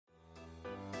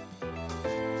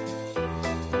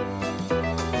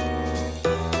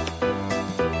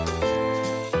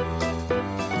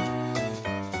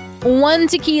1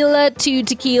 tequila, 2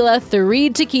 tequila, 3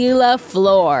 tequila,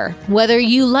 floor. Whether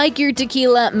you like your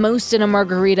tequila most in a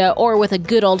margarita or with a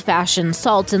good old-fashioned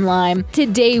salt and lime,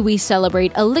 today we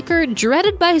celebrate a liquor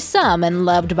dreaded by some and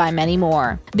loved by many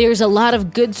more. There's a lot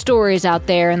of good stories out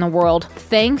there in the world,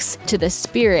 thanks to the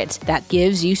spirit that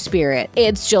gives you spirit.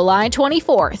 It's July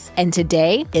 24th, and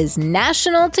today is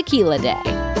National Tequila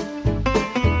Day.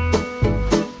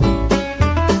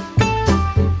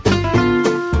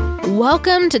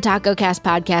 Welcome to TacoCast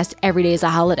Podcast, Every Day is a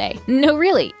Holiday. No,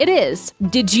 really, it is.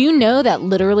 Did you know that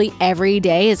literally every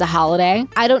day is a holiday?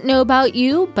 I don't know about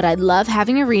you, but I'd love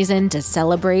having a reason to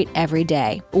celebrate every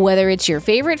day. Whether it's your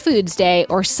favorite foods day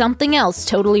or something else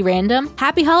totally random,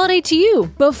 happy holiday to you.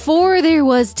 Before there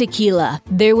was tequila,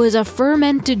 there was a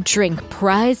fermented drink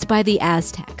prized by the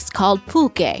Aztecs called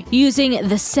pulque, using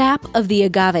the sap of the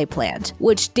agave plant,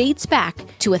 which dates back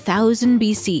to 1000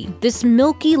 BC. This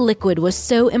milky liquid was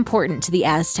so important to the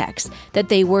Aztecs that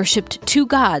they worshipped two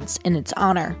gods in its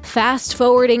honor. Fast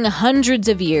forwarding hundreds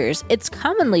of years, it's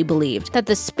commonly believed that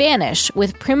the Spanish,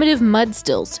 with primitive mud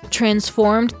stills,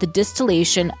 transformed the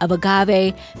distillation of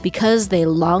agave because they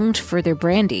longed for their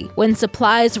brandy. When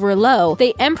supplies were low,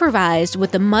 they improvised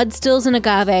with the mud stills and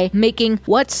agave, making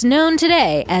what's known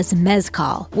today as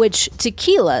mezcal, which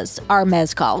tequilas are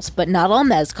mezcals, but not all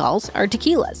mezcals are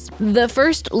tequilas. The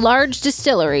first large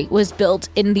distillery was built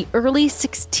in the early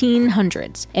 1600s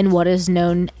in what is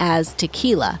known as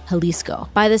Tequila, Jalisco.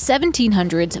 By the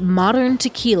 1700s, modern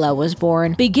tequila was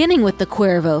born, beginning with the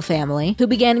Cuervo family, who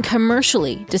began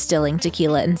commercially distilling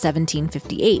tequila in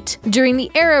 1758. During the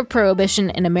era of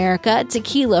Prohibition in America,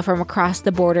 tequila from across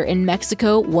the border in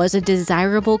Mexico was a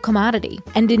desirable commodity.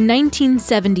 And in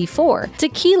 1974,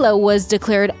 tequila was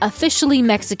declared officially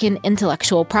Mexican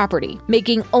intellectual property,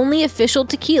 making only official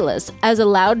tequilas as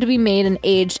allowed to be made and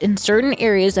aged in certain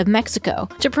areas of Mexico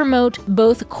to promote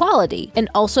both quality and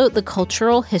also the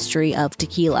cultural history of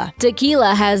tequila.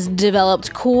 Tequila has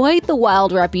developed quite the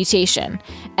wild reputation,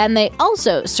 and they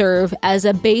also serve as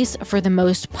a base for the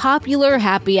most popular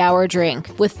happy hour drink,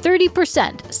 with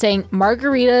 30% saying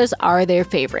margaritas are their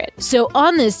favorite. So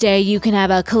on this day, you can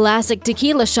have a classic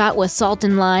tequila shot with salt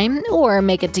and lime, or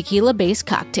make a tequila-based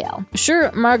cocktail. Sure,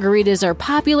 margaritas are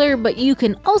popular, but you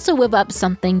can also whip up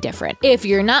something different. If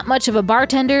you're not much of a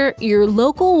bartender, your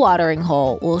local watering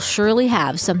hole will surely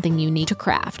have something you need to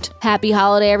craft. Happy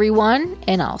holiday, everyone,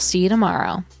 and I'll see you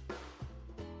tomorrow.